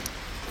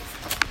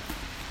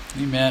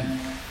Amen.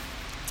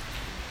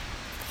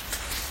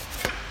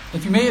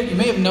 If you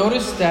may have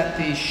noticed that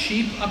the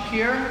sheep up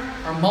here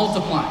are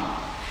multiplying.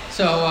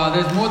 So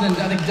there's more than,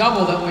 I think,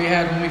 double that we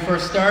had when we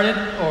first started,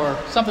 or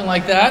something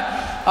like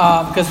that,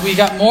 because we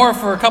got more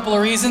for a couple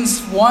of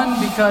reasons. One,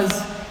 because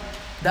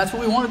that's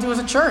what we want to do as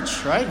a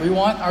church, right? We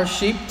want our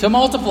sheep to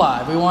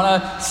multiply. We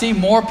want to see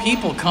more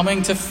people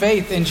coming to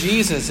faith in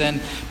Jesus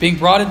and being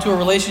brought into a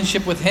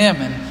relationship with Him,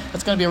 and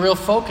that's going to be a real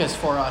focus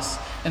for us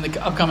in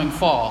the upcoming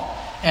fall.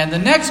 And the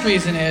next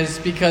reason is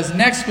because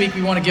next week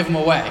we want to give them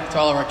away to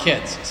all of our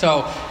kids.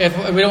 So if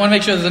we don't want to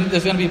make sure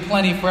there's going to be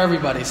plenty for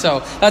everybody. So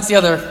that's the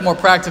other more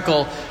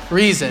practical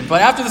reason.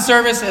 But after the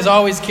service, as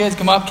always, kids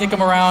come up, kick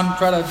them around,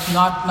 try to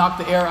knock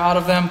the air out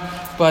of them.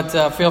 But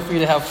feel free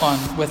to have fun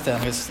with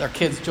them because our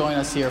kids join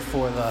us here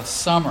for the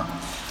summer.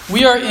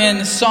 We are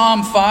in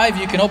Psalm 5.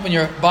 You can open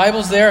your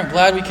Bibles there. I'm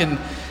glad we can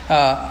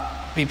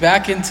be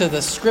back into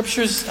the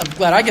Scriptures. I'm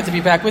glad I get to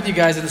be back with you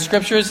guys in the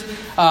Scriptures.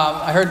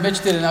 I heard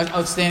Mitch did an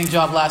outstanding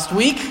job last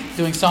week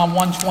doing Psalm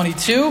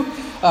 122,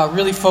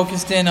 really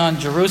focused in on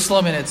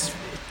Jerusalem and its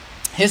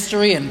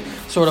history and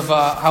sort of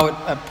how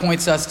it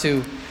points us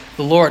to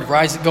the Lord,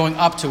 going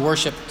up to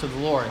worship to the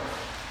Lord.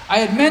 I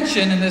had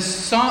mentioned in this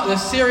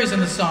series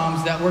in the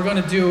Psalms that we're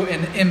going to do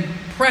an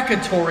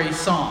imprecatory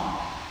psalm.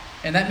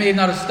 And that may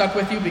not have stuck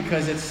with you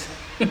because it's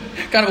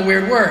kind of a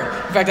weird word.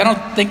 In fact, I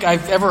don't think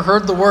I've ever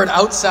heard the word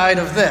outside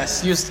of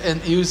this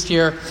used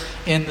here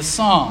in the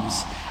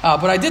Psalms.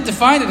 But I did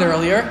define it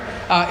earlier.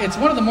 It's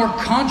one of the more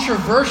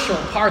controversial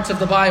parts of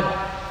the Bible,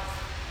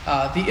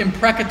 the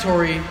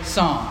imprecatory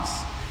Psalms.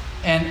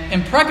 And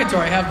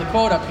imprecatory, I have the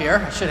quote up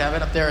here. I should have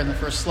it up there in the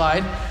first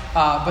slide.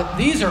 But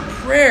these are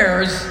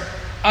prayers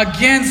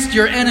against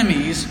your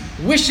enemies,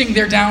 wishing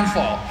their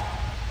downfall,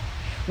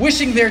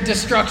 wishing their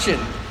destruction,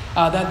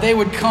 that they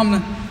would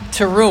come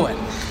to ruin.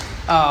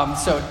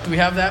 So do we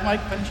have that,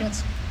 Mike, by any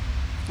chance?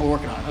 We're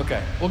working on it.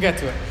 Okay, we'll get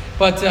to it.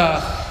 But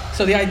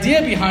so the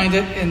idea behind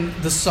it in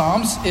the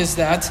Psalms is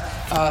that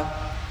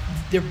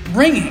they're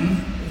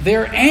bringing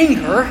their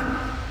anger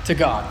to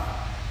God.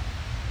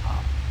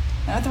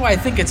 And that's why I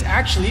think it's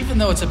actually, even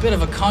though it's a bit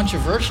of a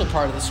controversial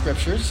part of the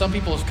Scriptures, some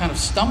people have kind of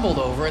stumbled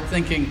over it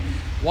thinking,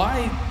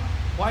 why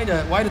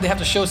do they have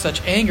to show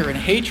such anger and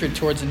hatred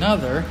towards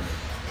another?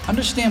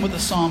 Understand what the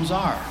Psalms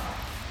are.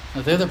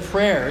 Now, they're the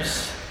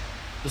prayers,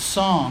 the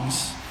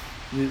songs,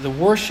 the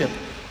worship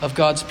of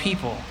God's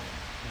people.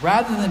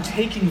 Rather than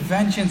taking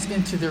vengeance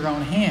into their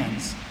own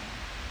hands,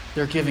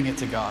 they're giving it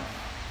to God.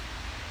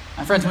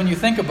 And friends, when you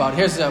think about it,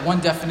 here's one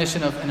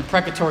definition of an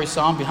imprecatory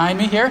psalm behind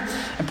me here.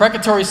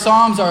 Imprecatory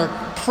psalms are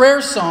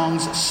prayer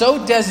songs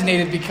so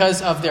designated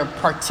because of their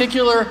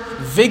particular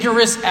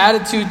vigorous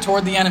attitude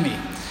toward the enemy.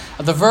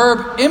 The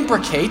verb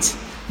imprecate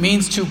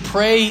means to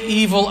pray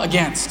evil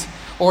against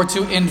or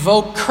to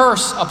invoke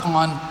curse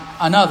upon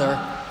another,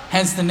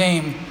 hence the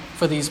name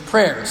for these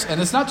prayers.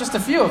 And it's not just a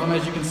few of them,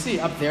 as you can see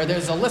up there.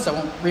 There's a list. I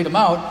won't read them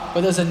out,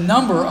 but there's a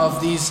number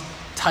of these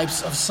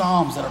types of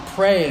psalms that are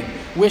praying,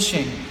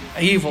 wishing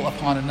evil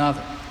upon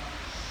another.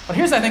 But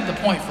here's, I think, the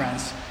point,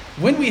 friends.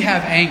 When we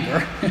have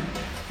anger,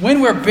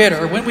 when we're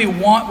bitter, when we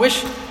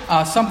wish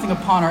something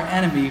upon our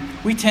enemy,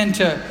 we tend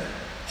to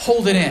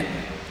hold it in,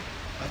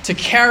 to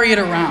carry it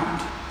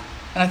around.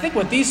 And I think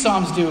what these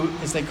psalms do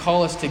is they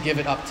call us to give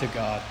it up to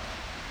God.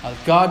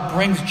 God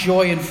brings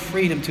joy and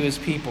freedom to His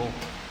people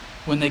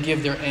when they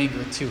give their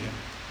anger to Him.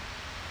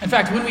 In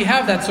fact, when we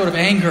have that sort of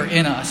anger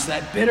in us,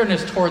 that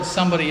bitterness towards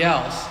somebody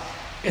else,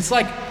 it's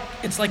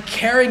like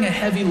carrying a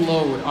heavy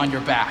load on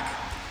your back.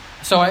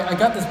 So I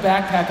got this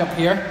backpack up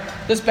here.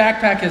 This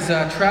backpack has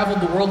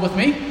traveled the world with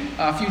me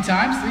a few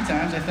times, 3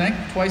 times I think,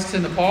 twice to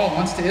Nepal,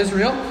 once to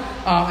Israel.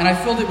 And I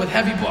filled it with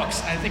heavy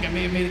books. I think I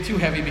may have made it too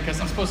heavy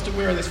because I'm supposed to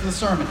wear this for the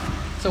sermon.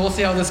 So we'll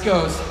see how this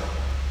goes.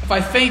 If I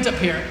faint up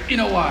here, you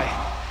know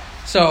why.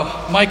 So,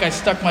 Mike, I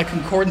stuck my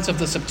Concordance of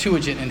the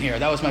Septuagint in here.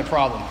 That was my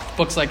problem. The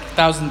book's like a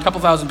couple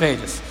thousand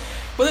pages.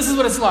 But this is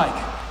what it's like.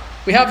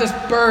 We have this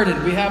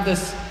burden, we have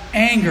this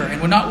anger,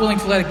 and we're not willing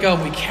to let it go.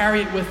 And we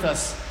carry it with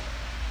us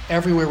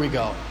everywhere we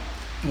go.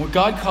 And what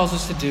God calls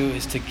us to do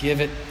is to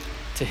give it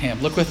to Him.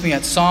 Look with me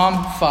at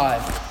Psalm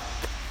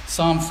 5.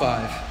 Psalm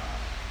 5.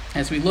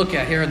 As we look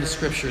at here in the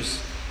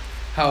Scriptures,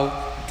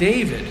 how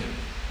David,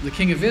 the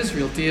king of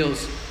Israel,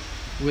 deals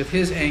with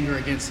his anger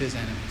against his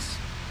enemies.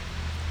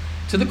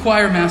 To the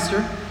choir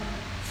master,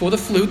 for the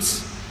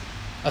flutes,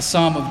 a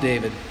psalm of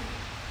David.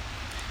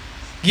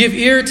 Give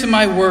ear to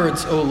my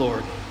words, O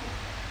Lord.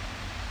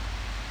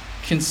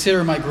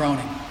 Consider my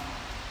groaning.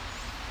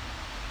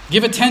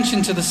 Give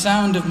attention to the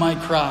sound of my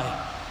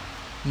cry,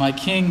 my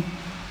King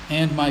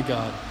and my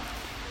God.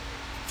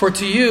 For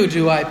to you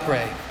do I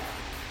pray.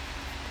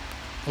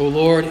 O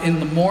Lord, in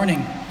the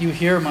morning you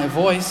hear my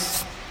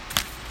voice.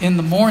 In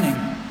the morning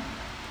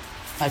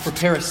I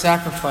prepare a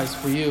sacrifice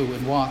for you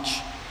and watch.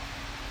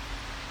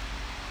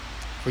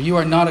 For you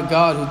are not a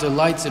God who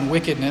delights in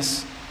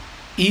wickedness.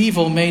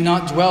 Evil may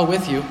not dwell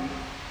with you.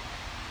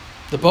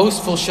 The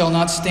boastful shall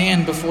not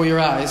stand before your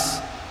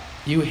eyes.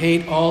 You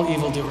hate all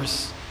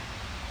evildoers.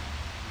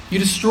 You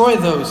destroy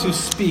those who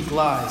speak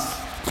lies.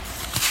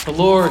 The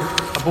Lord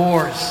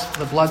abhors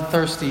the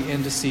bloodthirsty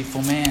and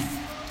deceitful man.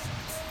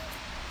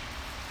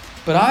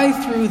 But I,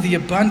 through the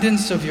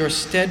abundance of your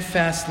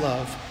steadfast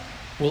love,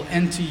 will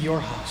enter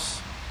your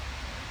house.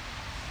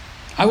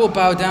 I will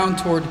bow down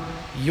toward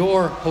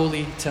your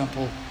holy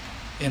temple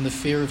in the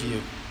fear of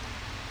you.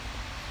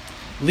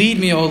 Lead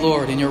me, O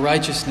Lord, in your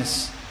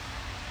righteousness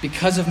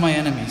because of my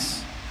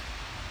enemies.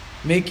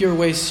 Make your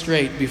way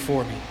straight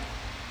before me.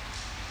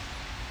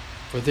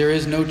 For there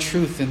is no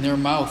truth in their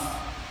mouth.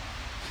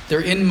 Their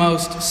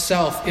inmost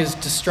self is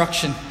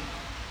destruction.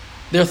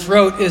 Their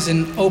throat is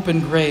an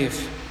open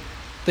grave.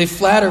 They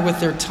flatter with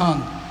their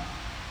tongue.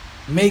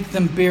 Make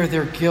them bear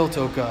their guilt,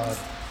 O God.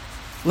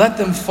 Let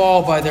them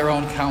fall by their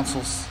own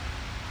counsels.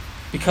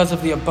 Because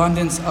of the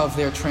abundance of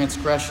their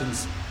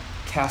transgressions,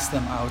 cast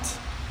them out,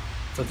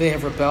 for they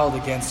have rebelled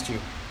against you.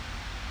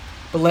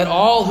 But let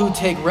all who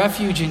take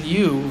refuge in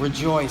you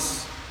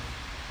rejoice.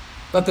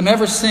 Let them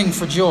ever sing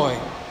for joy,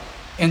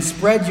 and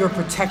spread your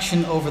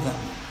protection over them,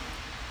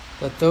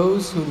 that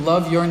those who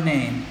love your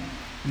name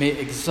may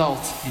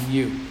exult in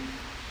you.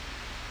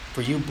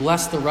 For you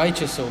bless the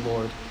righteous, O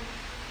Lord.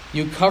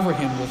 You cover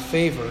him with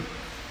favor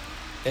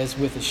as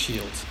with a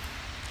shield.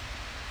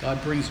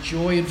 God brings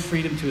joy and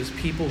freedom to his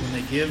people when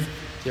they give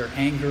their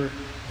anger,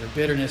 their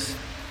bitterness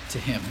to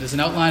him. There's an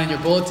outline in your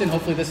bulletin.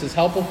 Hopefully this is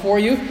helpful for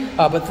you.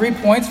 But 3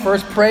 points.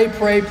 First, pray,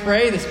 pray,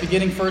 pray. This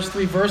beginning first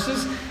 3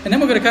 verses. And then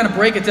we're going to kind of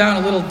break it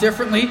down a little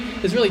differently.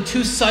 There's really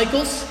 2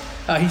 cycles.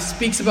 He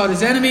speaks about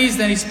his enemies,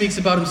 then he speaks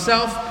about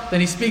himself, then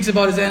he speaks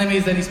about his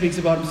enemies, then he speaks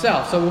about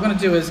himself. So what we're going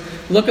to do is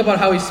look about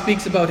how he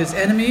speaks about his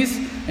enemies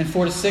in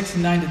 4-6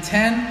 and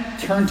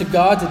 9-10, turn to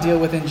God to deal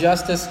with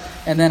injustice,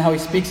 and then how he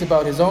speaks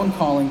about his own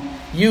calling.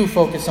 You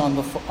focus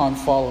on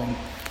following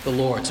the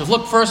Lord. So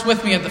look first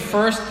with me at the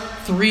first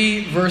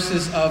 3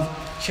 verses of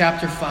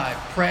chapter 5.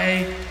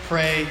 Pray,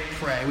 pray,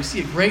 pray. We see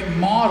a great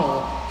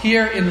model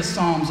here in the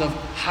Psalms of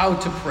how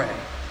to pray.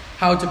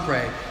 How to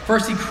pray.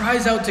 First, he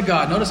cries out to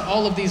God. Notice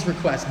all of these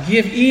requests.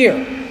 Give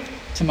ear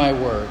to my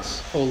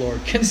words, O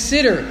Lord.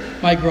 Consider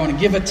my groaning.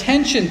 Give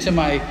attention to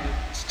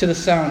the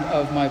sound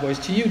of my voice.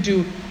 To you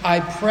do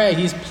I pray.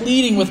 He's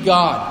pleading with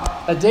God.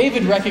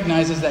 David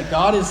recognizes that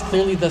God is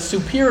clearly the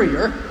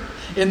superior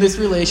in this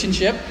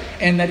relationship,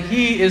 and that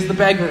he is the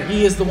beggar.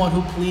 He is the one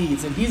who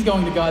pleads. And he's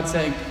going to God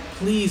saying,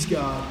 please,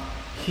 God,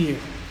 hear,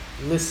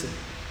 listen,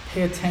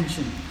 pay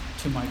attention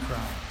to my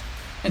cry.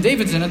 And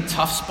David's in a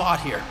tough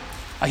spot here.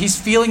 He's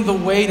feeling the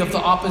weight of the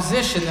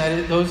opposition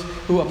that those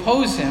who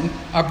oppose him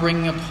are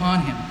bringing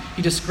upon him.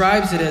 He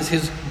describes it as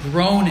his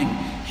groaning,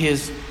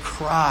 his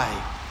cry,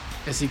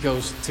 as he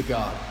goes to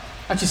God.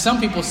 Actually, some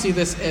people see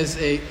this as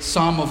a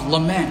psalm of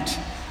lament.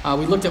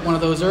 We looked at one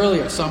of those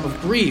earlier, a psalm of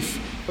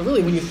grief. But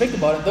really, when you think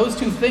about it, those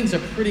 2 things are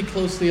pretty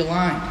closely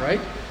aligned, right?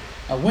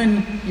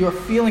 When you're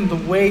feeling the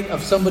weight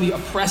of somebody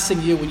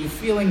oppressing you, when you're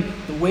feeling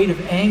the weight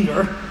of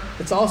anger,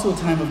 it's also a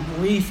time of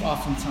grief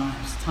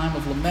oftentimes, a time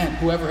of lament.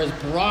 Whoever has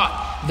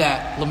brought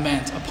that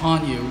lament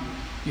upon you,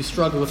 you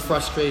struggle with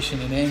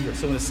frustration and anger.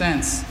 So in a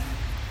sense,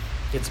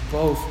 it's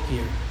both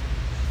here.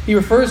 He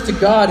refers to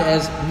God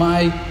as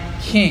my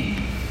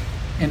king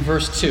in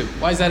verse 2.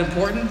 Why is that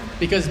important?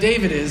 Because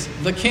David is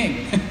the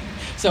king.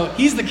 So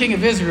he's the king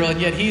of Israel,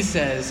 and yet he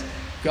says,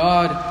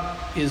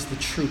 God is the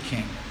true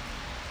king.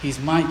 He's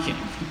my king.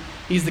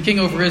 He's the king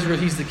over Israel.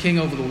 He's the king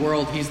over the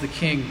world. He's the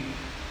king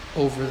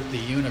over the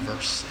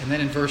universe. And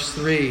then in verse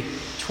 3,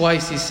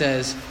 twice he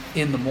says,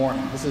 in the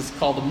morning. This is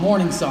called the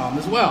morning psalm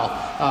as well.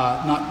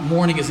 Not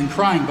mourning as in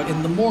crying, but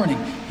in the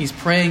morning. He's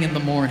praying in the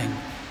morning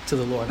to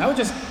the Lord. And I would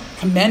just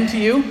commend to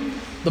you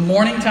the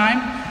morning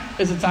time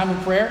is a time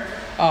of prayer.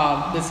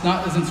 It's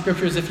not as in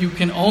Scripture as if you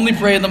can only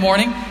pray in the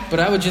morning,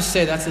 but I would just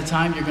say that's the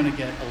time you're going to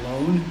get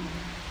alone.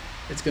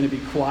 It's going to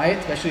be quiet,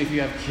 especially if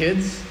you have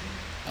kids.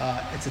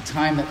 It's a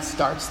time that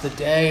starts the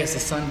day as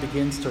the sun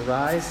begins to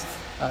rise,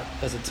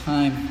 as a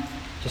time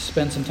to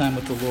spend some time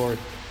with the Lord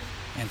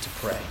and to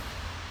pray.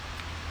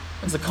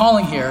 As the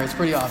calling here is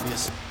pretty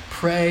obvious.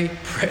 Pray,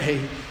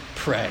 pray,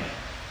 pray.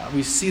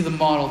 We see the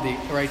model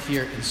right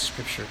here in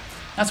Scripture.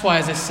 That's why,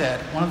 as I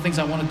said, one of the things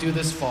I want to do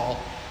this fall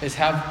is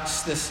have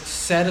this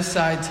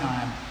set-aside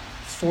time,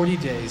 40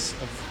 days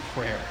of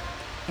prayer.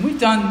 And we've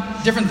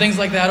done different things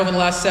like that over the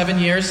last 7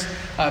 years.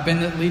 I've been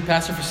the lead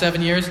pastor for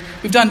 7 years.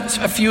 We've done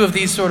a few of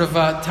these sort of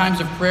times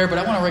of prayer, but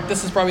I want to rank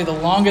this is probably the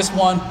longest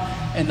one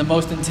and the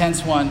most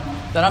intense one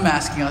that I'm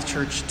asking us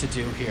church to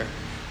do here.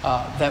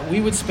 That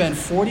we would spend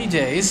 40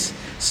 days,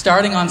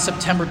 starting on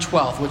September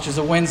 12th, which is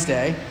a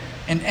Wednesday,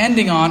 and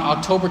ending on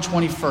October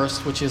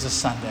 21st, which is a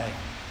Sunday,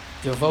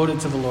 devoted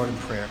to the Lord in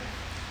prayer.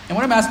 And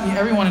what I'm asking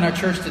everyone in our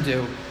church to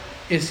do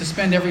is to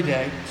spend every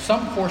day,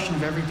 some portion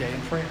of every day in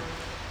prayer.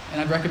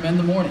 And I'd recommend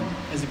the morning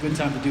as a good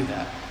time to do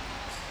that.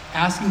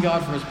 Asking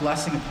God for his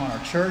blessing upon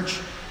our church,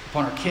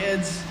 upon our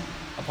kids,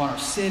 upon our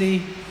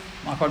city,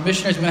 upon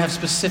missionaries. We're going to have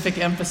specific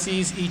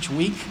emphases each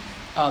week.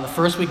 The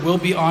first week will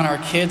be on our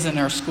kids and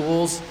our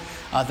schools.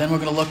 Then we're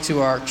going to look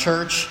to our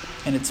church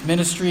and its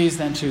ministries,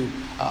 then to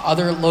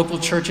other local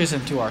churches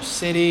and to our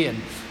city.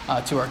 And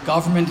to our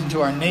government and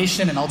to our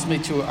nation, and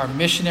ultimately to our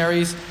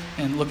missionaries,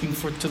 and looking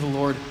to the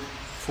Lord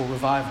for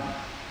revival.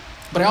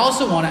 But I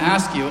also want to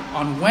ask you,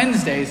 on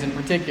Wednesdays in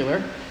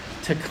particular,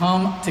 to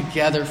come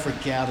together for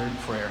gathered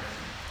prayer.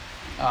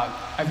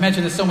 I've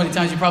mentioned this so many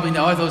times, you probably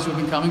know it, those who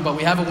have been coming, but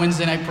we have a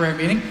Wednesday night prayer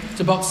meeting.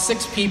 It's about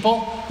 6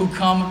 people who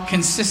come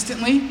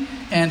consistently,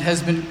 and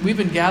we've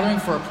been gathering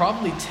for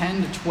probably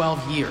 10 to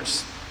 12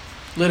 years.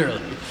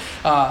 Literally.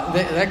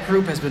 That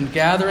group has been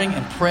gathering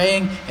and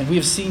praying, and we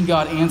have seen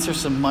God answer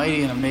some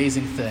mighty and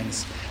amazing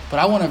things. But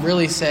I want to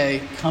really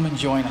say, come and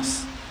join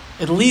us,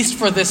 at least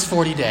for this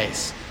 40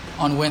 days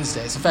on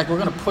Wednesdays. In fact, we're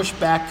going to push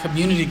back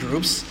community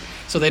groups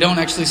so they don't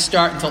actually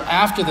start until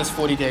after this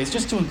 40 days,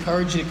 just to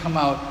encourage you to come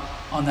out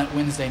on that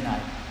Wednesday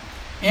night.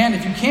 And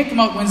if you can't come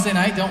out Wednesday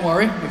night, don't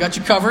worry, we got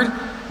you covered.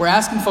 We're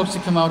asking folks to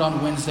come out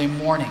on Wednesday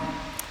morning.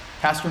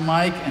 Pastor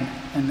Mike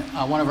and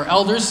one of our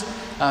elders,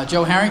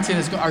 Joe Harrington,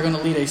 are going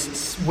to lead a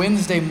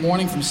Wednesday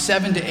morning from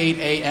 7 to 8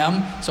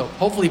 a.m. So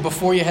hopefully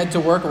before you head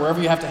to work or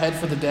wherever you have to head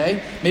for the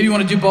day. Maybe you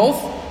want to do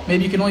both.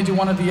 Maybe you can only do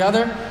one or the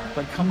other.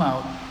 But come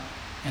out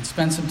and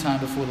spend some time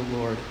before the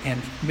Lord, and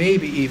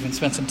maybe even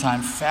spend some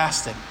time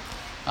fasting.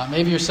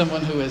 Maybe you're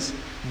someone who has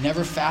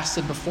never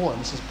fasted before.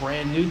 This is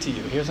brand new to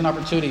you. Here's an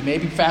opportunity.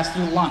 Maybe fast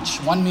through lunch,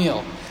 one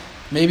meal.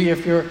 Maybe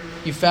if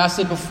you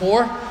fasted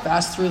before,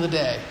 fast through the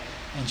day.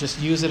 And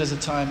just use it as a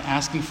time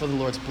asking for the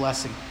Lord's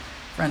blessing.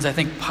 Friends, I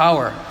think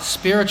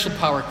spiritual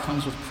power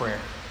comes with prayer.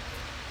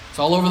 It's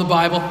all over the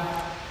Bible.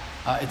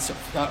 It's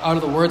out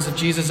of the words of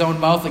Jesus' own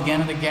mouth again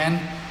and again.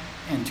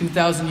 And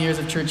 2,000 years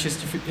of church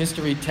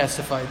history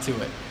testify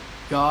to it.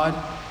 God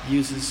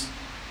uses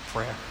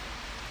prayer.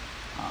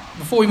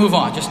 Before we move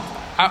on,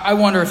 I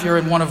wonder if you're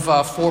in one of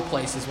 4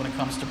 places when it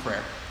comes to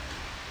prayer.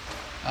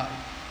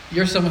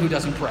 You're someone who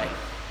doesn't pray.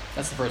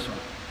 That's the first one.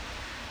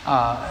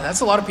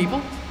 That's a lot of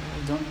people.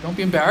 Don't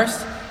be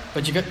embarrassed.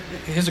 But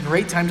here's a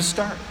great time to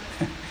start.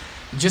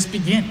 Just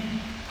begin.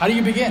 How do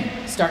you begin?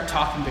 Start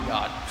talking to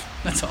God.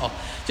 That's all.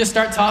 Just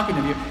start talking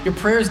to Him. Your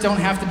prayers don't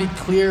have to be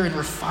clear and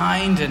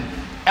refined and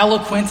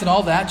eloquent and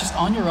all that. Just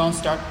on your own,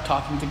 start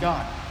talking to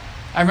God.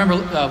 I remember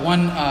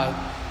one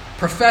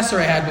professor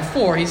I had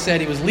before, he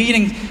said he was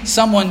leading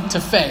someone to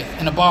faith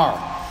in a bar.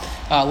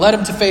 Led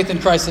him to faith in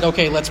Christ, said,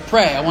 okay, let's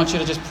pray. I want you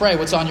to just pray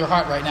what's on your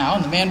heart right now.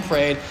 And the man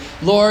prayed,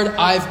 Lord,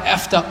 I've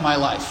effed up my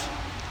life.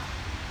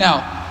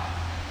 Now,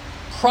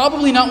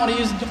 probably don't want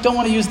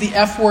to use the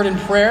F word in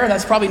prayer.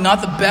 That's probably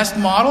not the best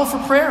model for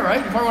prayer, right?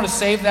 You probably want to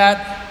save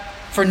that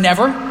for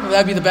never.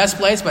 That'd be the best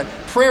place, but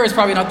prayer is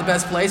probably not the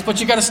best place,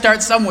 but you got to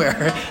start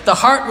somewhere. The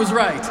heart was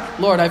right.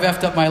 Lord, I've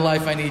effed up my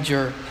life. I need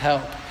your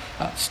help.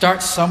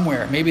 Start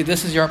somewhere. Maybe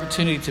this is your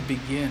opportunity to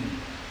begin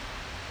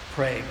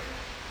praying.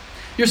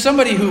 You're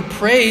somebody who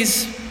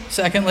prays,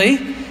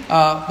 secondly,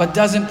 but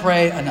doesn't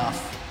pray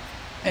enough.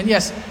 And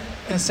yes,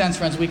 in a sense,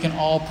 friends, we can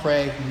all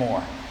pray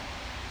more.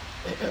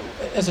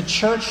 As a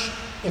church,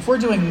 if we're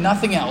doing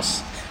nothing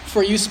else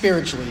for you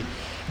spiritually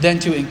than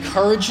to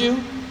encourage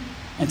you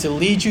and to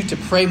lead you to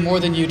pray more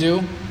than you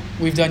do,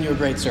 we've done you a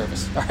great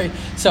service. All right.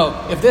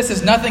 So if this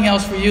is nothing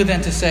else for you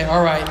than to say,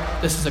 all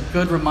right, this is a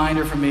good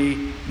reminder for me,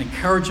 an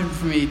encouragement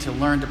for me to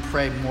learn to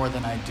pray more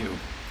than I do,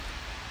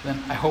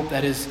 then I hope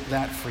that is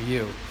that for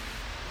you.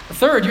 The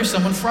third, you're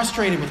someone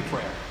frustrated with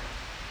prayer.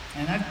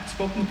 And I've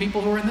spoken to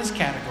people who are in this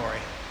category.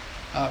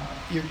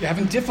 You're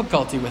having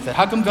difficulty with it.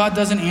 How come God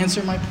doesn't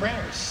answer my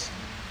prayers?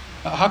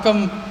 How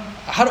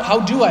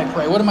do I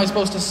pray? What am I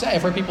supposed to say?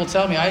 I've heard people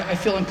tell me, I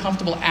feel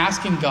uncomfortable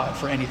asking God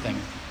for anything.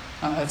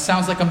 It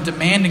sounds like I'm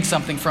demanding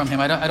something from Him.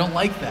 I don't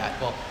like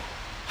that. Well,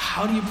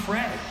 how do you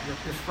pray? You're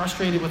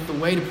frustrated with the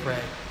way to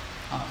pray.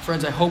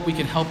 Friends, I hope we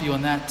can help you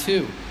on that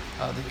too.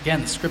 Again,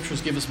 the scriptures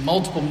give us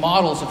multiple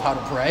models of how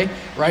to pray.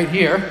 Right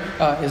here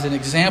is an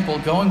example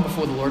going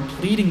before the Lord,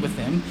 pleading with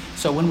Him.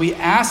 So when we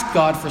ask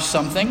God for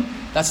something,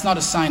 that's not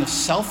a sign of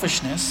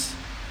selfishness.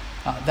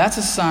 That's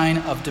a sign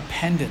of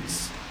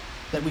dependence,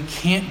 that we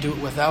can't do it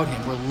without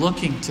Him. We're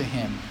looking to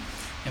Him,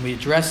 and we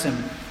address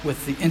Him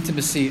with the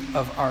intimacy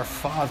of our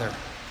Father.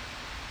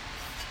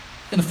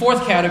 In the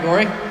fourth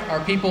category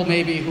are people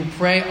maybe who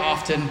pray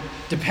often,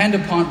 depend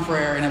upon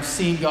prayer, and have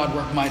seen God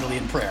work mightily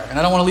in prayer. And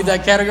I don't want to leave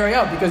that category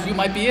out because you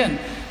might be in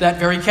that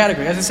very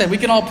category. As I said, we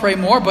can all pray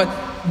more,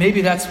 but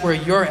maybe that's where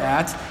you're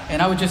at.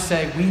 And I would just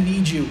say, we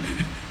need you.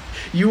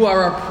 You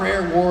are our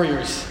prayer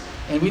warriors,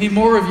 and we need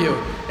more of you.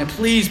 And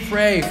please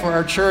pray for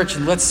our church,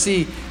 and let's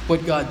see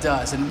what God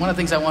does. And one of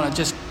the things I want to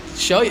just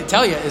tell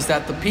you is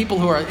that the people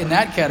who are in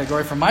that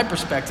category, from my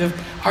perspective,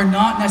 are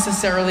not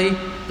necessarily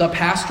the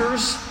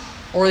pastors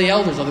or the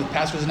elders. Although the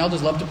pastors and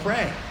elders love to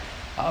pray.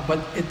 But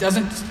it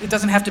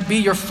doesn't have to be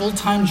your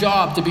full-time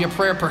job to be a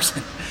prayer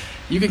person.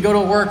 You can go to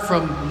work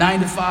from 9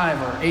 to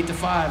 5 or 8 to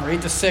 5 or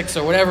 8 to 6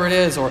 or whatever it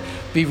is, or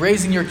be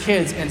raising your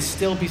kids and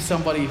still be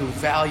somebody who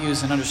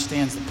values and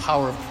understands the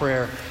power of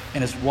prayer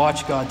and has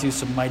watched God do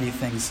some mighty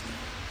things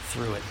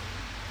through it.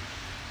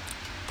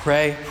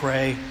 Pray,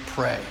 pray,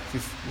 pray. If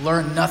we've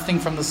learned nothing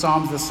from the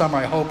Psalms this summer,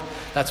 I hope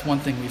that's one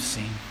thing we've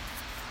seen.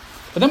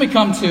 But then we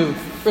come to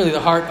really the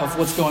heart of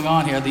what's going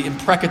on here, the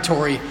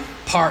imprecatory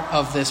part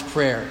of this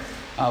prayer,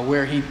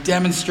 where he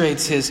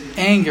demonstrates his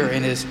anger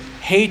and his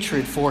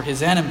hatred for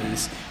his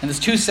enemies. And there's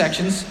two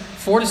sections,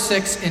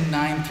 4-6 and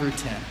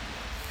 9-10.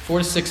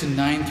 4-6 and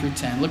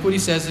 9-10. Look what he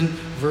says in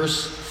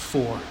verse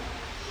 4.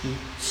 He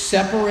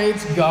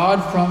separates God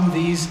from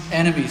these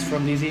enemies,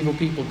 from these evil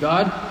people.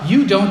 God,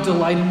 you don't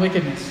delight in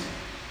wickedness.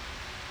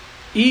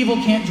 Evil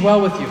can't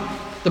dwell with you.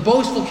 The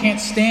boastful can't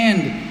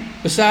stand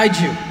beside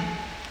you.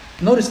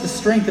 Notice the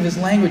strength of his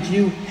language.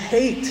 You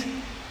hate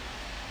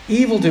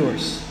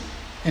evildoers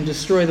and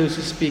destroy those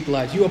who speak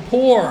lies. You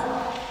abhor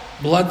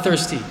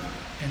bloodthirsty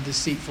and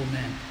deceitful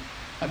men.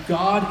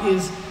 God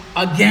is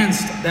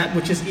against that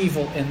which is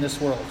evil in this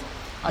world.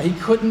 He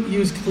couldn't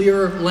use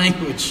clearer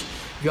language.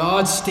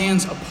 God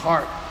stands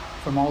apart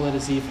from all that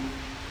is evil.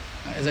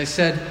 As I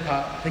said,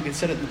 I think it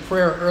said it in the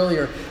prayer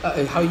earlier,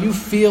 how you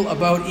feel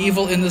about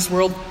evil in this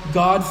world,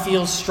 God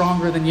feels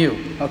stronger than you,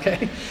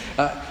 okay?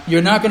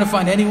 You're not going to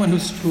find anyone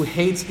who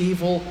hates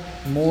evil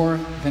more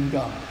than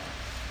God.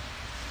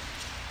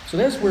 So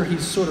that's where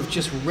he's sort of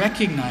just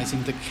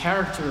recognizing the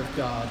character of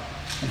God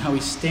and how he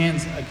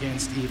stands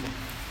against evil.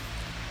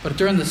 But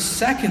during the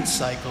second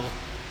cycle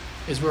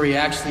is where he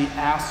actually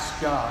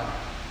asks God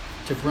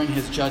to bring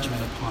his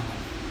judgment upon them.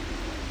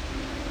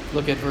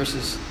 Look at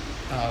verses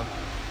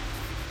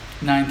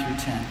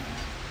 9-10.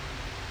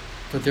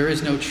 For there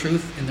is no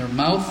truth in their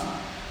mouth.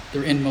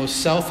 Their inmost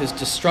self is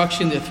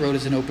destruction. Their throat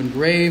is an open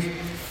grave,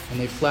 and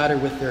they flatter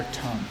with their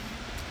tongue.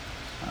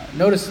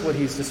 Notice what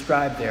he's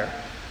described there.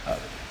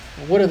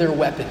 What are their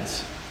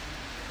weapons?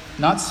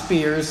 Not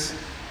spears,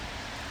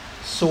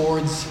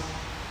 swords,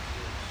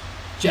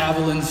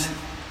 javelins.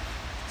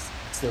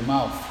 It's their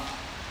mouth,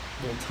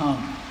 their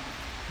tongue,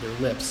 their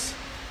lips.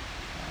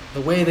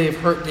 The way they've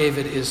hurt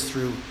David is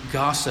through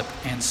gossip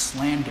and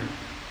slander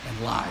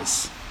and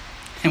lies.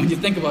 And when you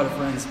think about it,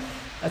 friends,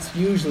 that's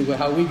usually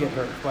how we get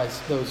hurt by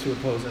those who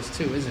oppose us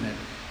too, isn't it?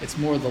 It's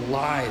more the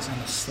lies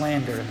and the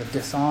slander and the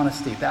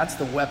dishonesty. That's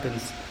the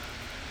weapons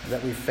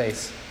that we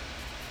face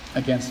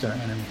against our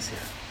enemies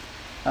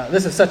here.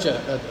 This is such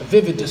a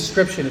vivid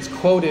description. It's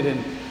quoted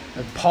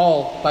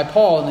by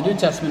Paul in the New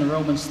Testament in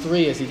Romans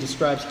 3 as he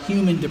describes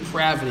human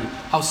depravity,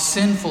 how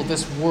sinful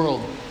this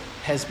world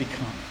has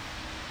become.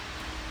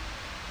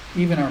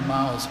 Even our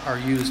mouths are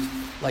used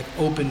like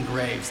open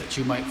graves that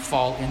you might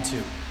fall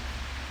into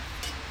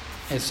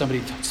as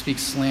somebody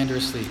speaks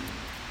slanderously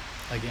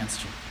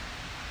against you.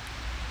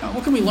 Now,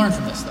 what can we learn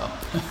from this, though?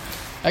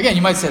 Again,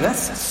 you might say, that's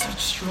such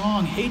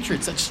strong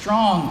hatred, such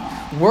strong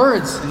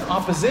words in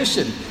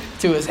opposition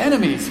to his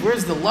enemies.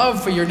 Where's the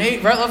love for your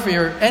love for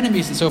your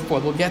enemies and so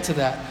forth? We'll get to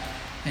that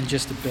in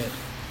just a bit.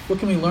 What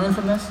can we learn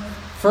from this?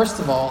 First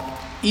of all,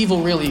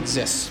 evil really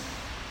exists.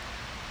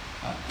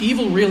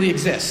 Evil really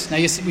exists. Now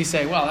we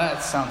say, well,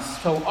 that sounds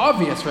so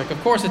obvious, Rick.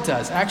 Of course it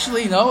does.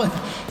 Actually, no.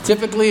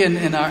 Typically in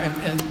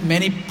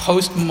many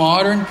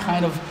postmodern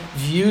kind of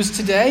views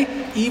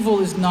today,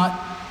 evil is not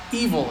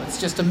evil. It's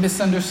just a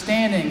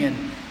misunderstanding.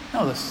 And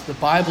no, the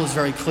Bible is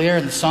very clear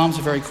and the Psalms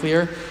are very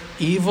clear.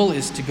 Evil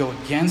is to go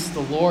against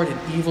the Lord,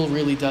 and evil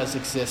really does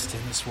exist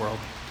in this world.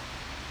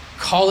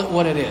 Call it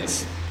what it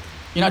is.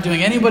 You're not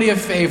doing anybody a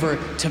favor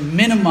to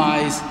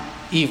minimize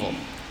evil.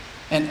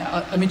 And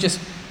let me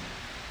just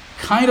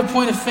kind of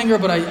point a finger,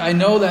 but I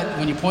know that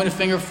when you point a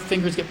finger,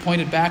 fingers get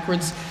pointed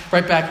backwards,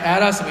 right back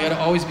at us, and we got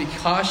to always be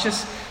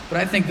cautious. But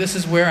I think this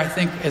is where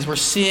as we're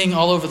seeing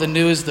all over the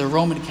news, the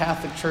Roman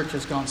Catholic Church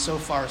has gone so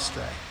far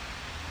astray.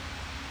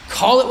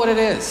 Call it what it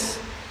is.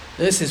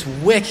 This is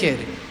wicked,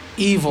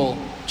 evil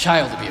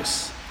child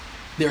abuse.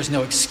 There's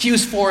no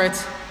excuse for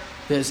it.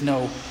 There's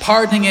no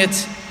pardoning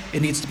it.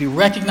 It needs to be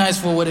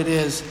recognized for what it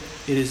is.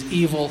 It is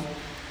evil.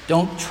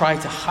 Don't try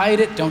to hide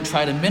it. Don't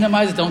try to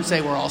minimize it. Don't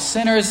say we're all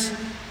sinners.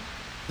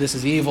 This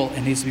is evil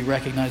and needs to be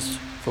recognized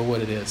for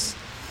what it is.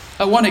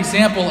 One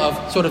example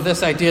of sort of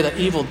this idea that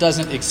evil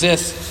doesn't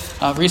exist.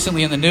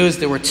 Recently in the news,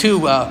 there were two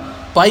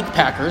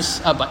cyclists,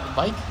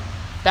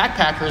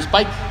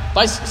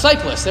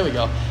 there we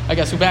go, I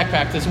guess, who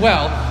backpacked as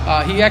well.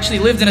 He actually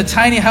lived in a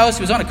tiny house.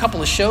 He was on a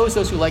couple of shows,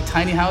 those who like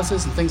tiny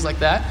houses and things like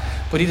that.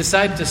 But he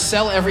decided to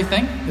sell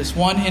everything, this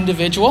one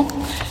individual,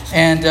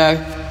 and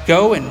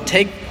go and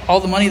take all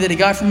the money that he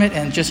got from it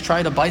and just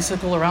try to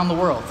bicycle around the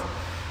world.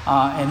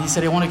 And he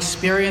said, I want to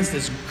experience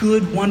this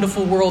good,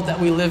 wonderful world that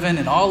we live in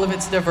and all of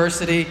its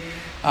diversity.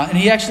 And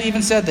he actually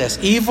even said this: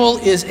 evil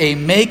is a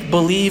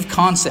make-believe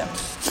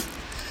concept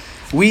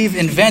we've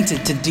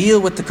invented to deal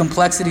with the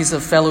complexities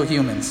of fellow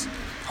humans,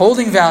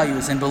 holding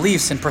values and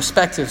beliefs and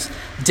perspectives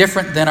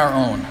different than our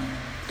own.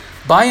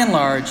 By and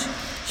large,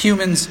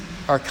 humans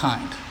are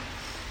kind.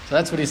 So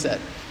that's what he said.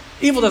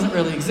 Evil doesn't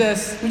really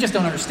exist. We just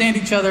don't understand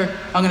each other.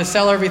 I'm going to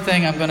sell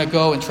everything. I'm going to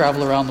go and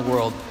travel around the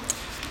world.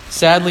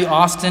 Sadly,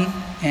 Austin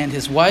and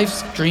his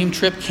wife's dream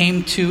trip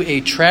came to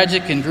a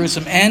tragic and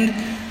gruesome end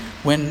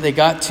when they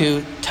got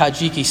to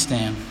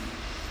Tajikistan,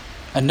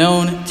 a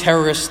known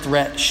terrorist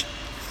threat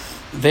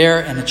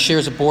there, and it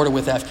shares a border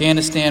with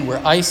Afghanistan,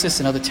 where ISIS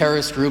and other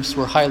terrorist groups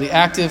were highly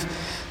active.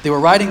 They were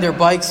riding their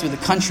bikes through the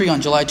country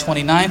on July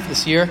 29th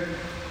this year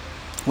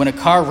when a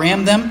car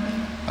rammed them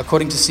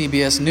according to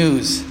CBS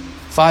News.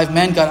 5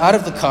 men got out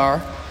of the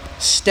car,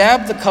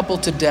 stabbed the couple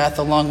to death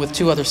along with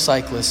 2 other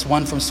cyclists,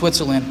 one from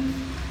Switzerland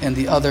and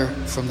the other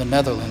from the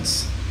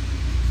Netherlands.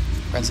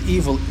 Friends,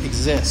 evil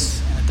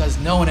exists, and it does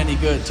no one any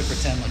good to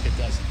pretend like it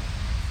doesn't.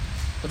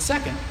 But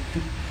second,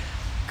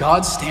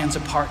 God stands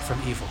apart from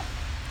evil.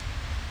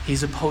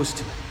 He's opposed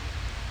to it.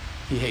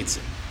 He hates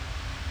it.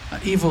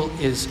 Evil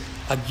is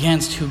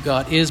against who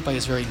God is by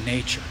his very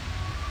nature.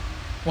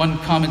 One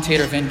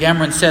commentator, Van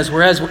Gameren, says,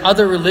 whereas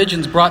other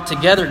religions brought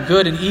together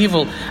good and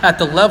evil at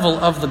the level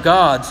of the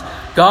gods,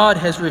 God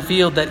has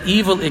revealed that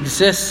evil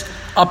exists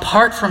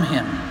apart from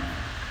him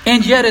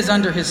and yet is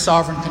under his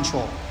sovereign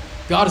control.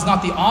 God is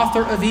not the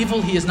author of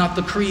evil. He is not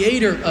the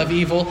creator of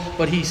evil,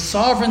 but he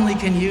sovereignly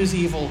can use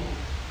evil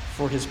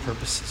for his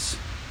purposes.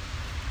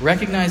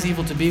 Recognize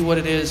evil to be what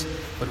it is,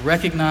 but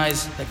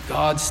recognize that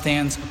God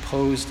stands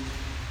opposed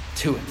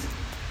to it.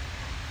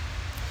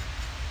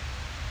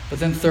 But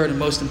then third and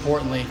most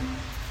importantly,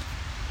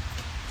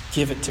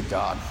 give it to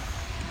God.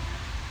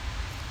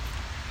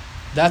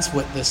 That's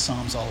what this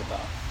psalm's all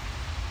about.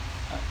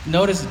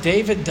 Notice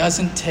David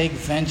doesn't take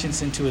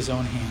vengeance into his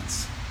own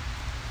hands.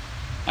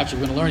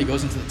 Actually, we're going to learn he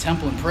goes into the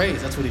temple and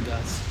prays. That's what he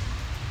does.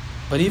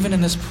 But even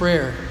in this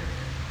prayer,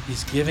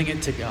 he's giving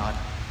it to God.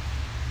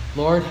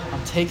 Lord,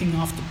 I'm taking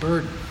off the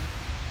burden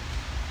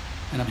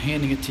and I'm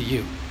handing it to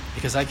you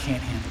because I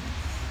can't handle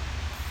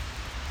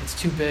it. It's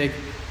too big.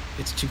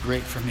 It's too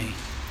great for me.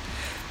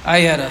 I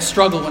had a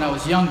struggle when I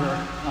was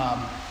younger.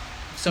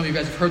 Some of you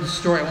guys have heard the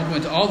story. I won't go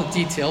into all the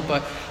detail,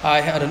 but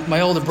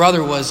my older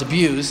brother was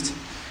abused,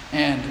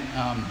 and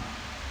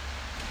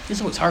this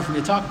is what's hard for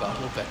me to talk about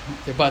a little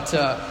bit. But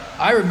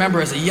I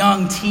remember as a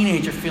young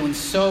teenager feeling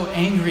so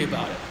angry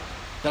about it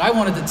that I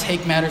wanted to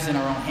take matters in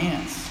our own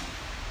hands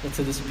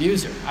to this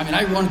abuser. I mean,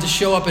 I wanted to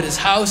show up at his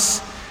house.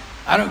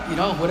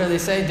 What do they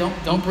say?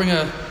 Don't bring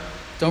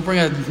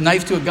a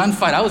knife to a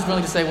gunfight. I was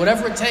willing to say,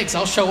 whatever it takes,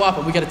 I'll show up,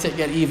 and we got to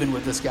get even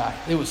with this guy.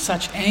 There was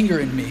such anger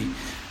in me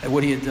at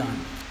what he had done.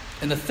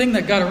 And the thing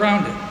that got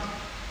around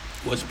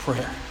it was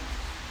prayer.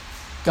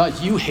 God,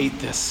 you hate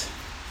this.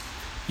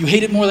 You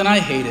hate it more than I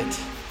hate it.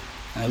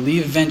 And I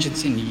leave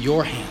vengeance in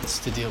your hands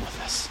to deal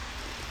with this.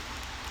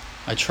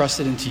 I trust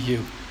it into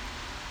you.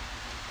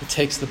 It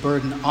takes the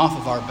burden off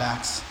of our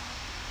backs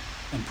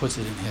and puts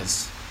it in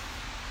his.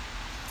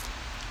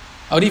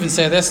 I would even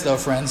say this, though,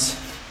 friends.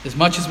 As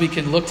much as we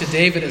can look to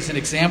David as an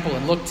example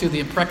and look to the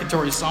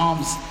imprecatory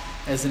Psalms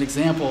as an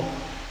example,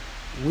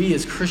 we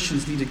as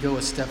Christians need to go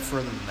a step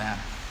further than that.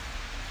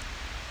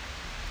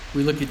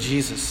 We look at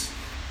Jesus.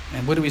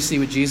 And what do we see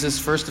with Jesus?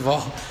 First of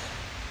all,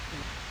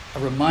 a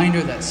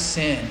reminder that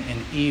sin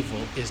and evil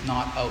is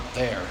not out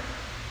there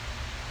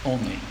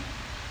only.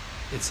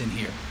 It's in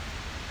here.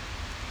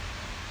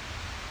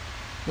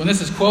 When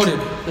this is quoted,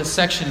 this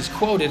section is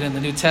quoted in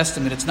the New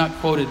Testament, it's not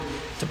quoted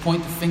to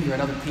point the finger at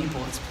other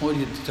people. It's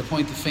quoted to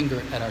point the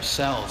finger at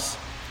ourselves.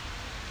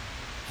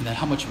 And that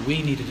how much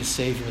we needed a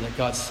Savior that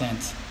God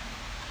sent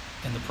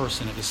in the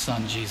person of his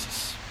Son,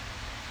 Jesus.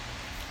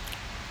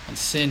 And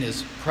sin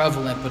is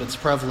prevalent, but it's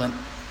prevalent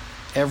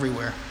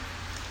everywhere.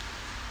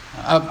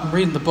 I'm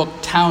reading the book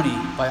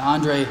Townie by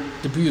Andre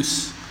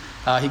Dubus.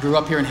 He grew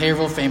up here in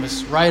Haverhill,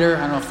 famous writer.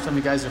 I don't know if some of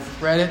you guys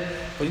have read it,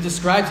 but he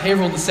describes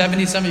Haverhill in the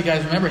 70s. Some of you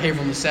guys remember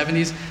Haverhill in the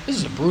 70s. This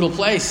is a brutal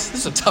place.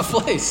 This is a tough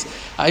place.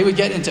 He would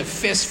get into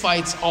fist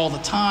fights all the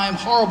time.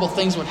 Horrible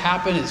things would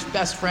happen.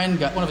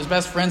 One of his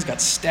best friends got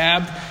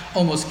stabbed,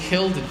 almost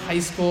killed in high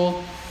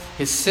school.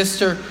 His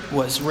sister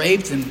was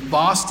raped in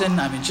Boston.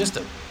 I mean,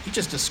 he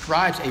just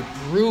describes a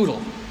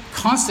brutal,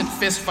 constant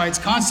fist fights,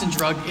 constant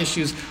drug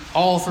issues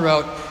all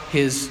throughout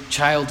his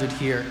childhood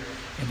here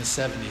in the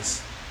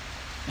 70s.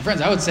 And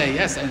friends, I would say,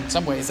 yes, in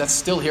some ways that's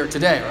still here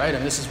today, right? I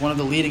mean, this is one of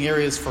the leading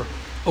areas for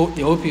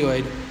the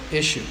opioid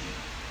issue.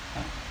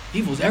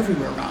 Evil's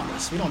everywhere around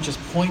us. We don't just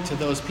point to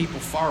those people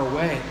far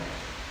away,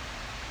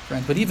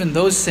 friends. But even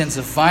those sins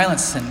of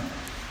violence and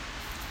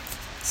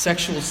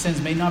sexual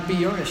sins may not be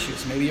your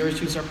issues. Maybe your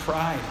issues are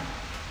pride.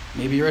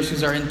 Maybe your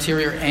issues are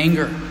interior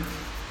anger.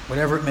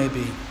 Whatever it may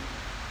be.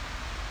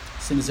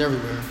 Sin is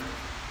everywhere.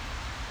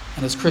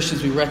 And as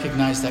Christians, we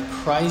recognize that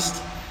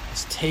Christ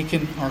has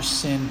taken our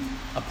sin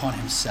upon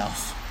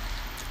himself.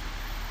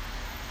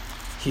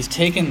 He's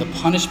taken the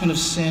punishment of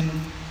sin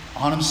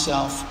on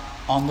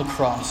himself on the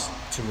cross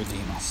to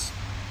redeem us.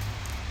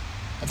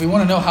 If we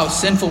want to know how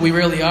sinful we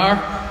really are,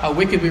 how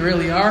wicked we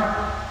really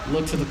are,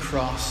 look to the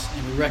cross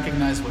and we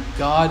recognize what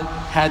God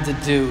had to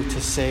do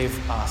to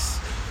save us,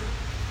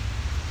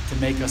 to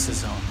make us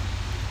his own.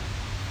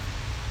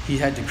 He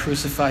had to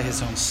crucify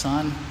his own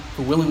Son,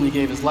 who willingly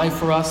gave his life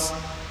for us,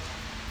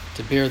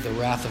 to bear the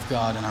wrath of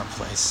God in our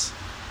place.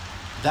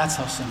 That's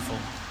how sinful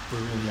we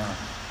really are.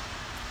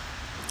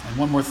 And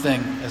one more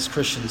thing, as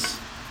Christians,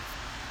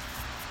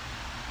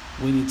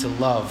 we need to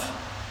love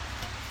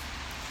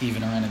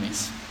even our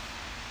enemies.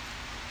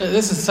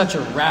 This is such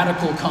a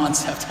radical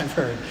concept, I've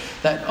heard,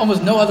 that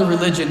almost no other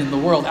religion in the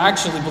world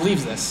actually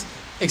believes this,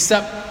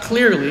 except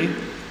clearly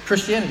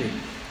Christianity.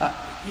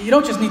 You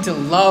don't just need to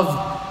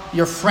love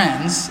your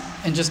friends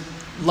and just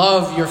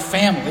love your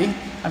family.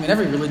 I mean,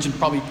 every religion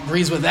probably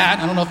agrees with that.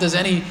 I don't know if there's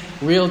any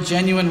real,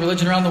 genuine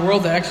religion around the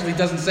world that actually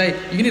doesn't say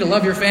you need to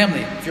love your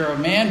family. If you're a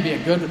man,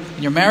 when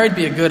you're married,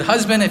 be a good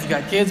husband. If you've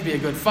got kids, be a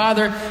good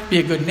father. Be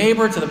a good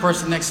neighbor to the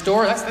person next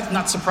door. That's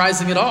not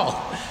surprising at all.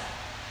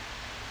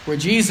 Where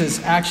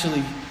Jesus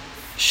actually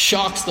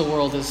shocks the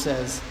world and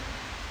says,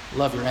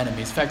 love your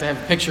enemies. In fact, I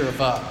have a picture of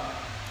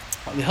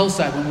the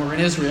hillside when we were in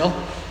Israel.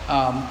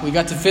 We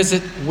got to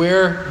visit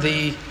where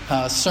the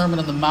Sermon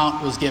on the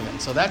Mount was given.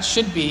 So that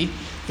should be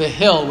the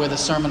hill where the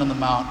Sermon on the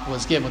Mount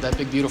was given, with that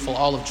big, beautiful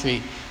olive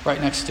tree right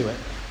next to it,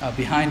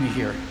 behind me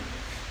here.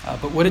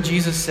 But what did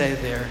Jesus say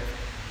there?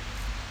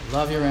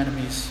 Love your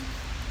enemies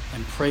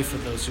and pray for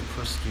those who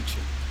persecute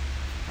you.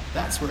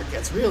 That's where it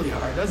gets really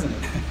hard, doesn't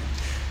it?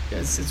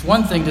 It's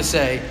one thing to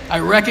say, I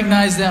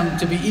recognize them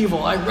to be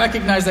evil. I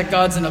recognize that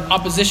God's in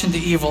opposition to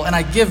evil, and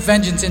I give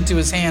vengeance into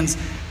his hands.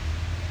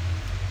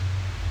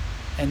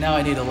 And now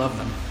I need to love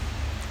them.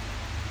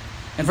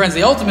 And friends,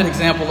 the ultimate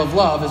example of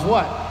love is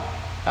what?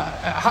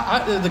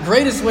 The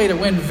greatest way to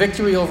win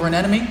victory over an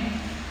enemy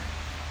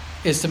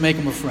is to make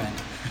him a friend.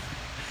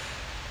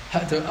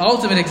 The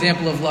ultimate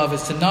example of love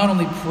is to not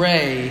only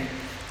pray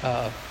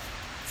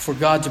for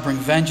God to bring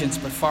vengeance,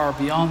 but far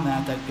beyond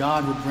that, that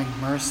God would bring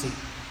mercy,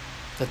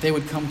 that they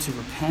would come to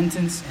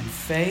repentance and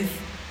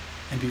faith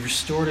and be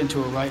restored into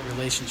a right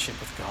relationship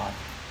with God.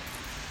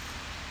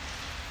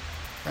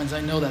 Friends,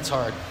 I know that's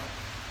hard.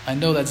 I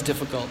know that's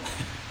difficult.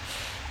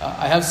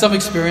 I have some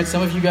experience.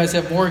 Some of you guys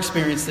have more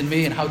experience than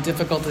me in how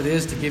difficult it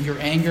is to give your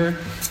anger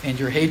and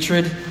your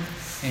hatred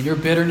and your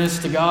bitterness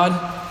to God.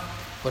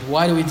 But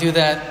why do we do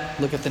that?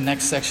 Look at the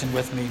next section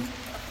with me.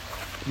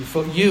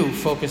 You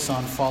focus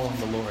on following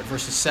the Lord.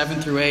 Verses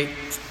 7 through 8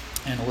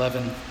 and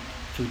 11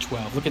 through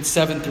 12. Look at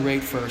 7 through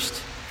 8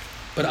 first.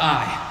 But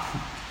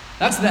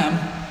that's them.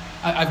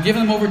 I've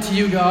given them over to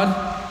you,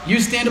 God. You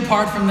stand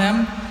apart from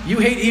them. You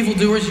hate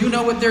evildoers. You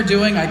know what they're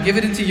doing. I give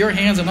it into your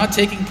hands. I'm not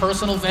taking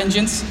personal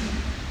vengeance.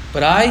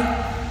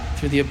 But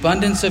through the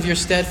abundance of your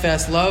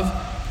steadfast love,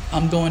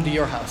 I'm going to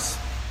your house.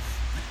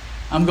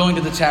 I'm going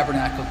to the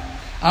tabernacle.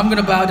 I'm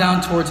going to bow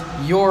down towards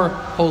your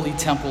holy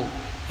temple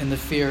in the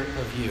fear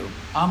of you.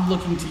 I'm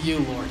looking to you,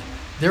 Lord.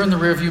 They're in the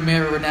rearview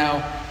mirror now,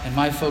 and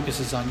my focus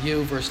is on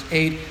you. Verse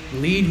 8,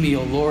 lead me,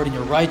 O Lord, in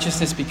your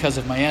righteousness because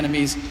of my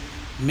enemies.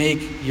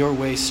 Make your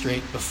way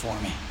straight before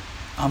me.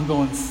 I'm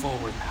going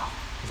forward now,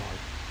 Lord.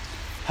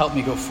 Help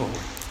me go forward.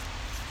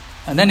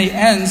 And then he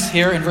ends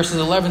here in verses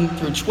 11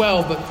 through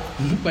 12,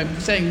 but by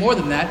saying more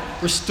than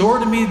that, restore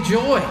to me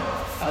joy.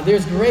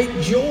 There's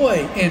great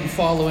joy in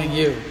following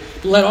you.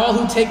 Let all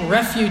who take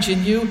refuge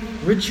in you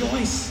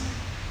rejoice.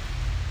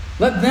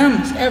 Let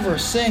them ever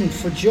sing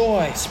for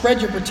joy.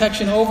 Spread your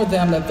protection over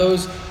them, that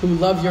those who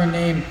love your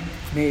name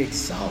may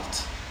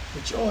exult.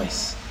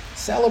 Rejoice,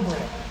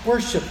 celebrate,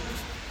 worship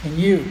in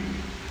you,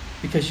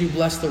 because you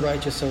bless the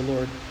righteous, O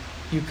Lord.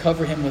 You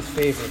cover him with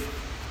favor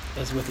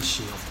as with a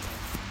shield.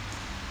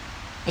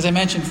 As I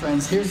mentioned,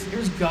 friends,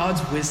 here's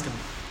God's wisdom.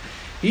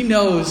 He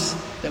knows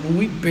that when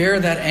we bear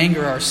that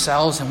anger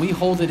ourselves and we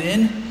hold it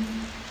in,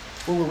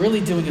 what we're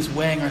really doing is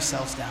weighing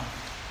ourselves down.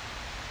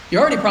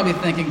 You're already probably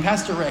thinking,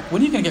 Pastor Rick,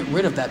 when are you going to get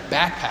rid of that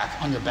backpack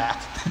on your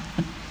back?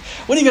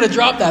 When are you going to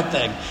drop that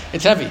thing?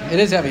 It's heavy. It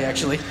is heavy,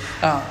 actually.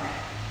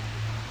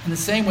 In the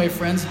same way,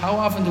 friends, how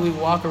often do we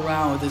walk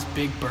around with this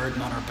big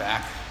burden on our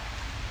back?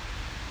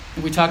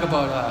 And we talk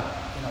about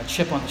a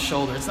chip on the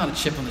shoulder. It's not a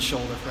chip on the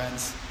shoulder,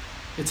 friends.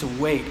 It's a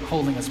weight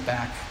holding us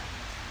back.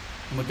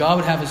 And what God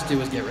would have us do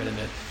is get rid of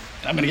it.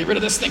 I'm going to get rid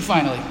of this thing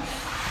finally.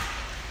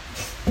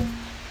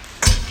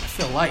 I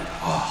feel light.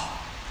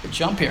 Oh, good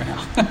jump here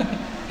now.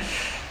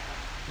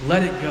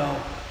 Let it go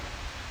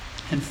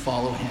and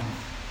follow him.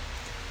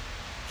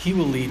 He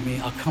will lead me.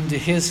 I'll come to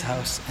his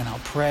house and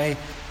I'll pray,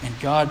 and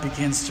God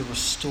begins to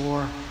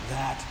restore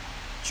that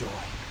joy.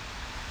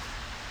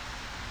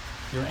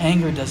 Your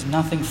anger does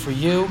nothing for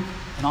you,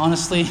 and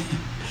honestly,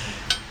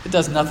 it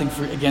does nothing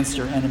against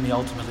your enemy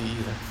ultimately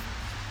either.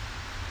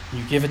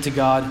 You give it to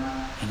God,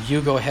 and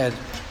you go ahead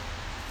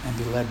and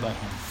be led by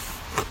him.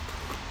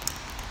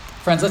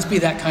 Friends, let's be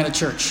that kind of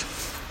church.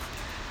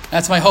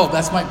 That's my hope.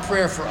 That's my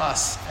prayer for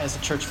us as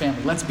a church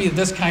family. Let's be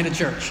this kind of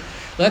church.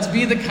 Let's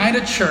be the kind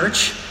of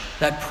church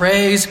that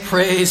prays,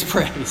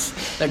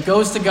 that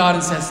goes to God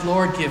and says,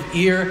 Lord, give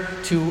ear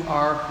to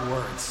our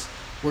words.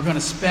 We're going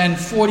to spend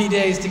 40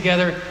 days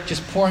together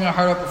just pouring our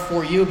heart out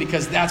before you,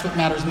 because that's what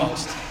matters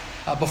most.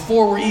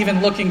 Before we're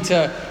even looking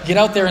to get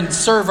out there and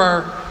serve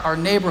our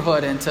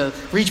neighborhood and to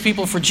reach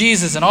people for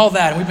Jesus and all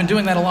that. And we've been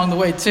doing that along the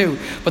way too.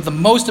 But the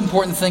most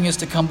important thing is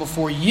to come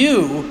before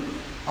you,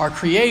 our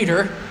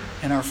Creator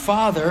and our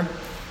Father,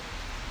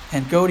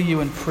 and go to you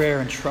in prayer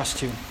and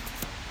trust you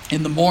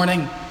in the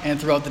morning and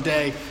throughout the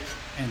day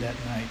and at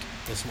night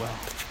as well.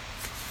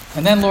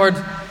 And then, Lord,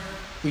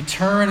 we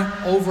turn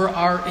over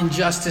our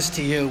injustice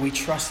to you. We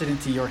trust it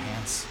into your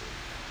hands.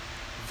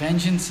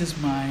 Vengeance is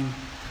mine,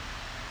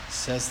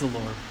 says the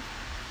Lord.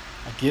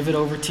 I give it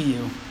over to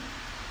you.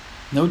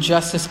 No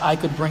justice I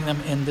could bring them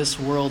in this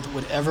world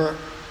would ever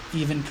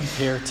even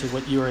compare to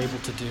what you are able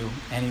to do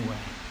anyway.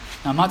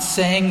 Now, I'm not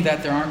saying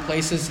that there aren't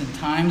places and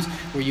times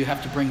where you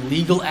have to bring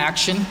legal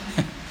action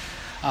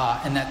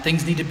and that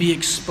things need to be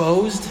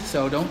exposed.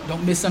 So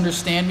don't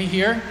misunderstand me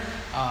here.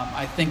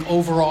 I think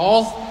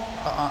overall,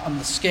 on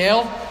the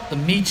scale, the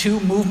Me Too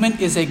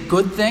movement is a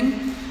good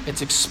thing.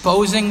 It's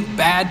exposing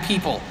bad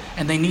people,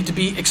 and they need to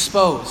be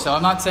exposed. So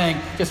I'm not saying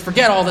just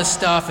forget all this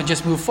stuff and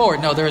just move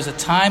forward. No, there is a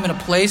time and a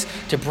place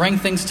to bring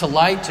things to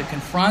light, to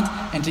confront,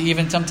 and to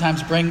even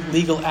sometimes bring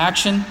legal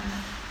action.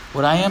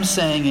 What I am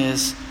saying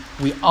is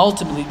we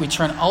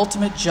turn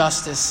ultimate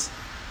justice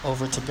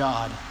over to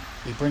God.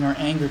 We bring our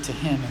anger to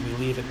Him and we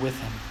leave it with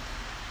Him.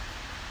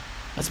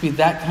 Let's be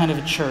that kind of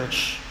a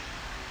church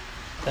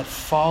that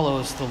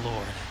follows the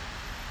Lord,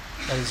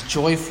 that is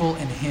joyful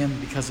in Him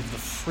because of the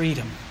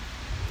freedom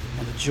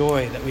and the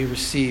joy that we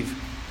receive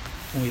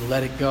when we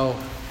let it go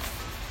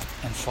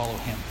and follow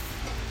Him.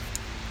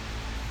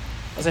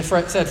 As I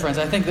said, friends,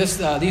 I think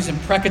these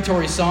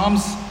imprecatory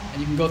Psalms, and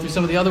you can go through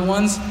some of the other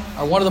ones,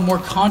 are one of the more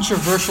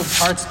controversial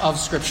parts of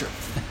Scripture.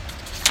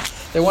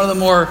 They're one of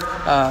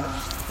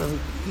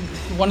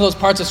those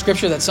parts of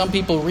Scripture that some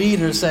people read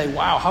and say,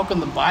 wow, how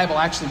can the Bible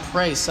actually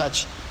praise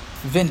such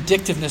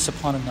vindictiveness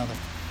upon another?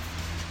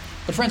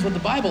 But friends, what the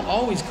Bible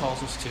always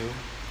calls us to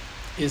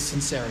is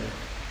sincerity,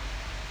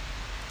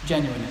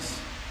 genuineness.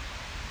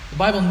 The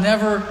Bible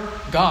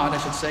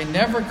God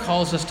never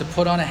calls us to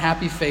put on a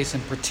happy face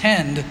and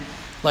pretend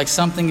like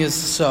something is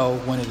so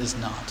when it is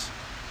not.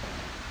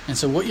 And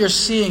so what you're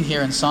seeing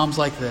here in Psalms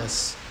like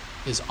this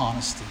is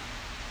honesty.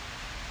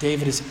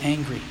 David is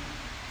angry.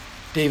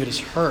 David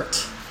is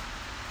hurt.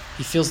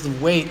 He feels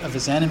the weight of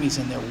his enemies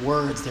and their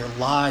words, their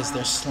lies,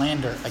 their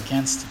slander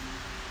against him.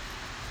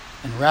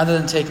 And rather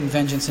than taking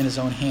vengeance in his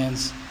own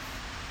hands,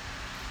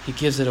 he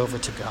gives it over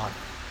to God.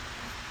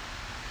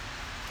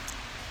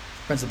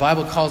 Friends, the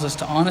Bible calls us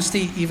to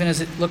honesty, even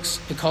as it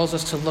calls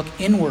us to look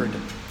inward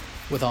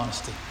with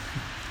honesty,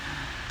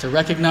 to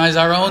recognize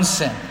our own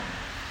sin.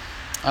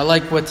 I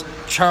like what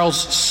Charles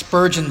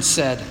Spurgeon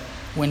said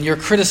when you're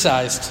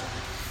criticized.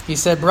 He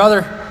said,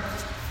 "Brother,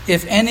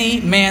 if any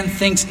man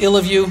thinks ill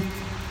of you,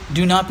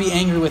 do not be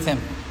angry with him,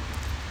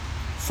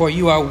 for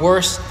you are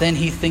worse than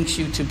he thinks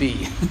you to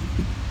be."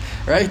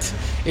 Right?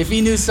 If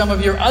he knew some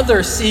of your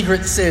other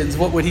secret sins,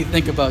 what would he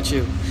think about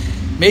you?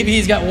 Maybe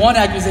he's got one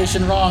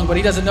accusation wrong, but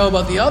he doesn't know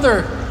about the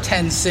other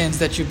 10 sins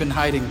that you've been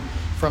hiding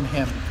from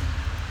him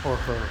or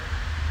her.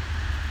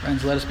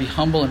 Friends, let us be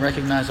humble and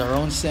recognize our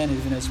own sin,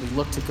 even as we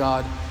look to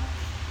God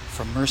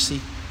for mercy,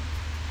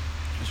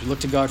 as we look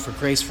to God for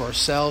grace for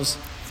ourselves.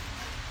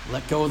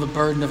 Let go of the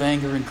burden of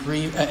anger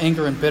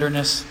and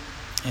bitterness,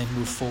 and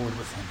move forward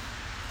with Him.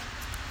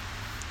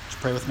 Would you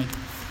pray with me?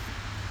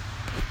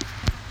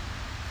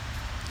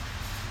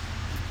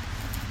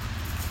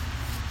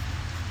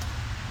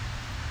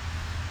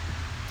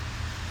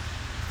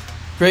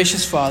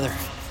 Gracious Father,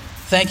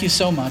 thank you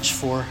so much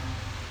for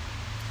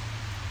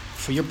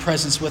your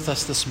presence with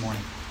us this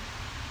morning.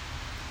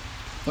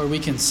 Lord, we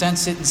can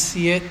sense it and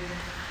see it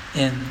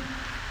in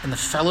the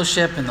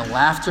fellowship and the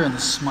laughter and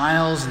the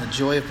smiles and the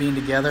joy of being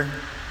together.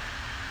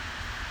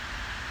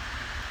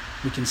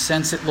 We can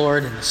sense it,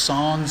 Lord, in the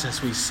songs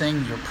as we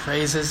sing your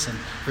praises and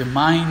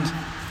remind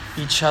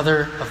each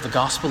other of the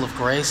gospel of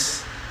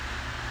grace,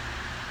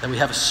 that we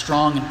have a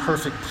strong and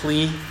perfect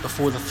plea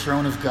before the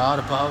throne of God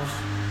above.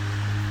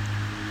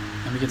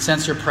 And we can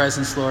sense your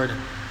presence, Lord,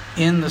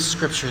 in the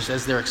Scriptures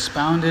as they're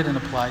expounded and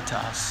applied to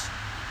us.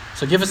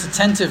 So give us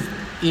attentive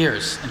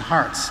ears and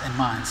hearts and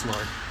minds,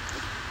 Lord.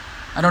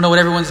 I don't know what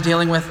everyone's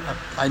dealing with.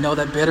 I know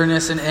that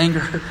bitterness and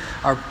anger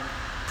are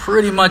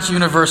pretty much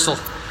universal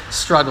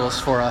struggles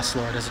for us,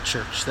 Lord, as a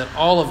church. That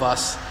all of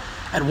us,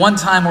 at one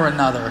time or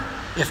another,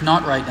 if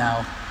not right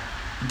now,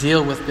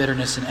 deal with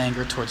bitterness and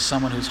anger towards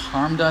someone who's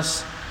harmed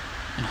us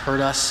and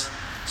hurt us,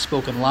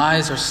 spoken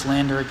lies or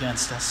slander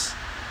against us.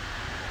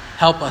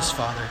 Help us,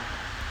 Father,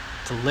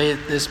 to lay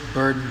this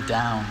burden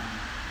down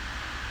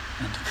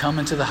and to come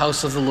into the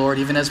house of the Lord,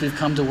 even as we've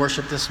come to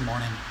worship this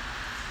morning,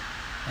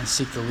 and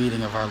seek the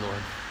leading of our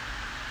Lord.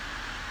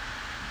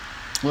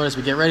 Lord, as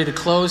we get ready to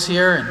close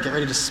here and get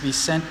ready to be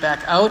sent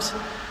back out,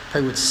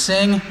 pray we would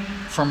sing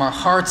from our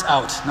hearts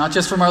out, not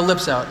just from our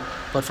lips out,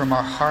 but from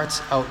our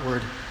hearts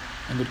outward,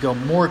 and would go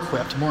more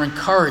equipped, more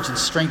encouraged and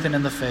strengthened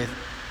in the faith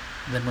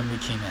than when we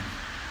came in.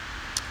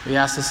 We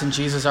ask this in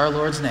Jesus our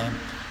Lord's name,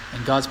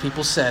 and God's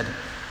people said,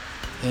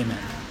 Amen.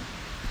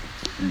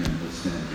 Amen.